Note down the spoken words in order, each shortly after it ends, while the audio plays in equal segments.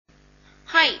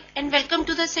Hi and welcome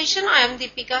to the session. I am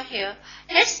Deepika here.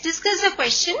 Let's discuss the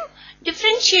question.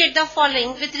 Differentiate the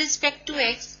following with respect to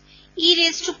x, e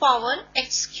raised to power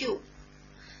x cube.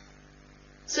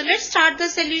 So let's start the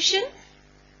solution.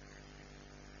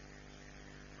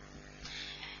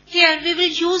 Here we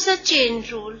will use a chain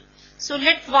rule. So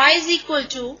let y is equal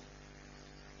to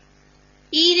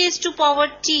e raised to power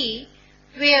t,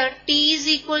 where t is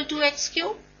equal to x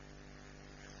cube.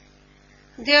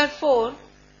 Therefore,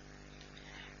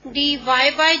 dy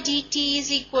by dt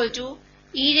is equal to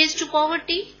e raised to power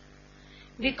t,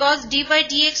 because d by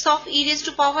dx of e raised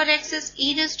to power x is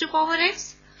e raised to power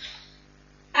x,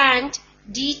 and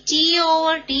dt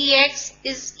over dx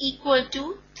is equal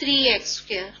to 3x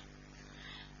square.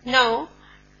 Now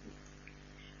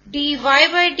dy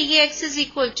by dx is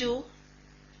equal to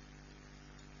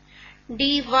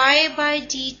dy by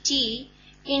dt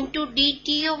into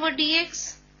dt over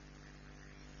dx.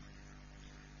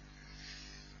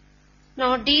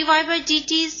 Now dy by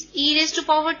dt is e raised to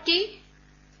power t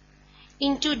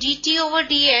into dt over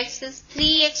dx is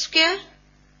 3x square.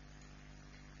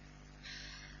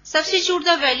 Substitute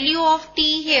the value of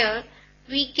t here,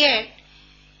 we get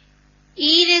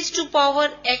e raised to power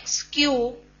x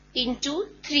cube into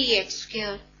 3x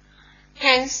square.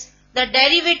 Hence, the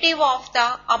derivative of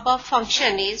the above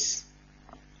function is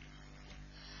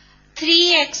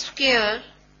 3x square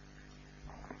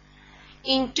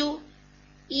into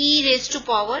e raised to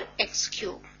power x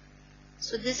cube.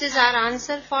 So this is our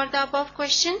answer for the above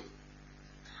question.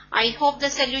 I hope the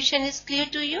solution is clear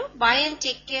to you. Bye and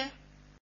take care.